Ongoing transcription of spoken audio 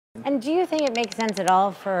And do you think it makes sense at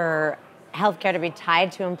all for healthcare to be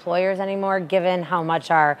tied to employers anymore, given how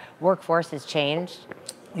much our workforce has changed?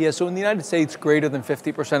 Yeah, so in the United States, greater than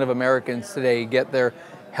 50% of Americans today get their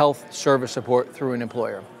health service support through an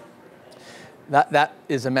employer. That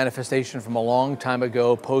is a manifestation from a long time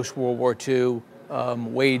ago, post-World War II,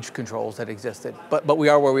 wage controls that existed. But we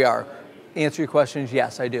are where we are. Answer your questions,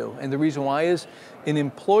 yes, I do. And the reason why is an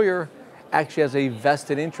employer actually has a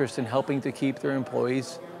vested interest in helping to keep their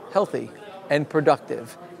employees healthy and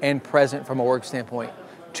productive and present from a work standpoint.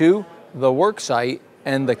 Two, the work site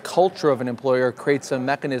and the culture of an employer creates some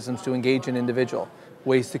mechanisms to engage an individual,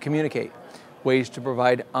 ways to communicate, ways to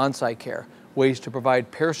provide on-site care, ways to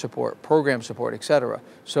provide peer support, program support, et cetera.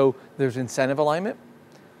 So there's incentive alignment,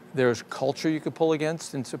 there's culture you could pull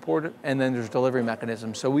against and support it, and then there's delivery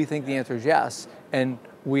mechanisms. So we think the answer is yes, and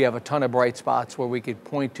we have a ton of bright spots where we could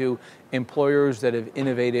point to employers that have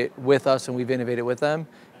innovated with us and we've innovated with them,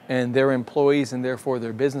 and their employees and therefore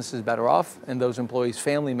their business is better off, and those employees'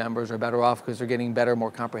 family members are better off because they're getting better,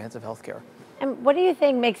 more comprehensive health care. And what do you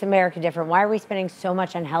think makes America different? Why are we spending so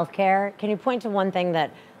much on healthcare? Can you point to one thing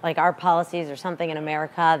that, like our policies or something in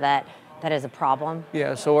America that is a problem?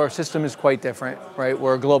 Yeah, so our system is quite different, right?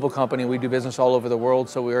 We're a global company, we do business all over the world,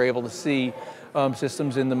 so we are able to see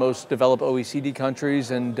systems in the most developed OECD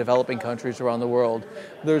countries and developing countries around the world.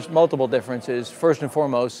 There's multiple differences. First and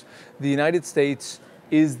foremost, the United States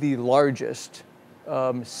is the largest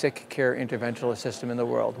sick care interventional system in the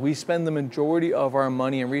world. We spend the majority of our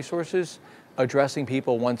money and resources addressing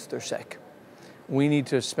people once they're sick. We need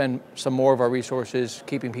to spend some more of our resources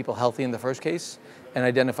keeping people healthy in the first case and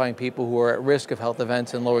identifying people who are at risk of health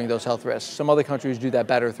events and lowering those health risks. Some other countries do that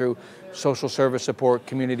better through social service support,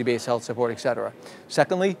 community-based health support, et cetera.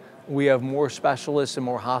 Secondly, we have more specialists and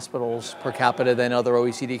more hospitals per capita than other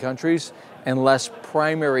OECD countries and less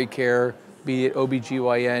primary care, be it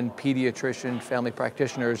OBGYN, pediatrician, family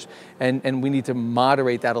practitioners, and we need to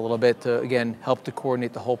moderate that a little bit to, again, help to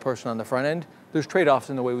coordinate the whole person on the front end. There's trade-offs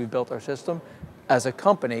in the way we've built our system. As a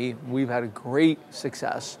company, we've had a great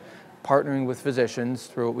success partnering with physicians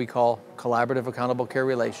through what we call collaborative accountable care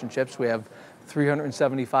relationships. We have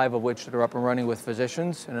 375 of which that are up and running with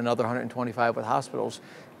physicians and another 125 with hospitals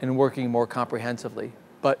and working more comprehensively.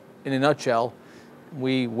 But in a nutshell,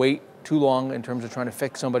 we wait too long in terms of trying to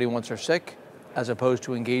fix somebody once they're sick, as opposed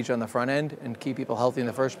to engage on the front end and keep people healthy in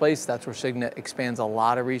the first place. That's where Cigna expands a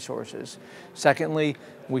lot of resources. Secondly,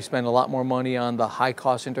 we spend a lot more money on the high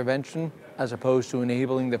cost intervention as opposed to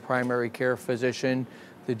enabling the primary care physician,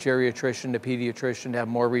 the geriatrician, the pediatrician to have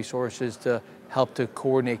more resources to help to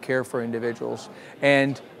coordinate care for individuals.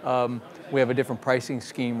 And we have a different pricing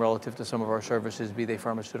scheme relative to some of our services, be they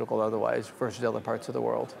pharmaceutical or otherwise, versus other parts of the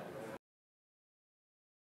world.